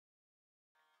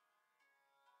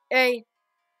Hey,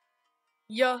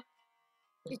 yeah,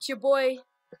 it's your boy.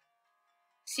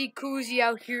 See Cuzi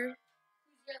out here.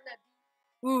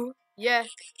 Ooh, yeah.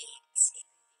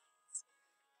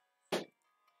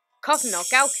 Coffee milk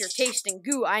out here tasting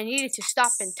goo. I needed to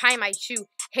stop and tie my shoe.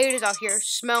 Haters out here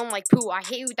smelling like poo. I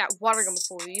hate you with that water gun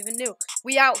before we even knew.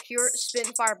 We out here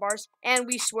spitting fire bars and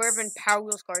we swerve in Power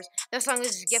Wheels cars. That song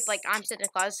is a gift like I'm Santa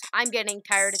Claus. I'm getting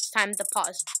tired. It's time to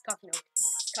pause. Coffee milk.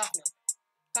 Coffee milk.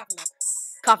 Coffee milk.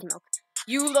 Coffee milk.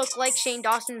 You look like Shane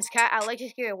Dawson's cat. I like to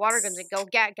hear water guns and go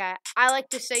gat gat. I like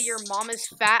to say your mom is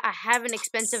fat. I have an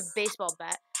expensive baseball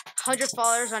bat. 100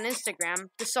 followers on Instagram.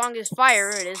 The song is fire.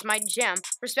 It is my jam.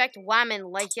 Respect women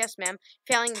like yes ma'am.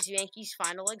 Failing is Yankees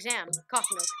final exam.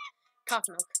 Coffee milk.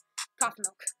 Coffee milk. Coffee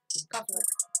milk. Coffee milk.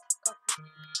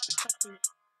 Coffee milk.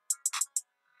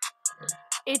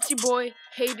 It's your boy,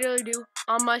 Hey Dilly Do.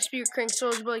 On my speaker crank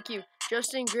souls like you.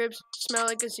 Justin Gribbs, smell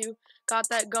like a zoo. Got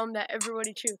that gum that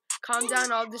everybody chew. Calm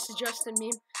down, all this is just a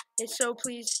meme. It's so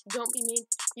please, don't be mean.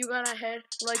 You got a head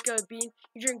like a bean.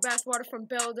 You drink bathwater from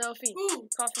Philadelphia.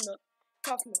 Coffee milk,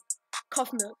 coffee milk,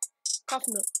 coffee milk,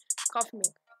 coffee milk, coffee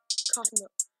milk, coffee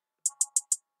milk.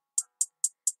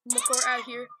 McCourt out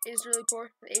here is really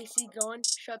poor. The AC going,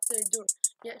 shut the door.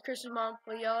 Yet Chris's mom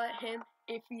will yell at him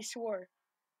if he swore.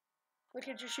 Look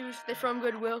at your shoes, they're from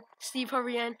Goodwill. Steve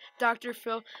Harvey and Dr.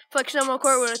 Phil. Flexing on my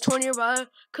court with a 20-year bottle.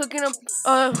 Cooking up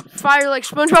fire like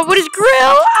SpongeBob with his grill.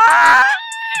 Ah!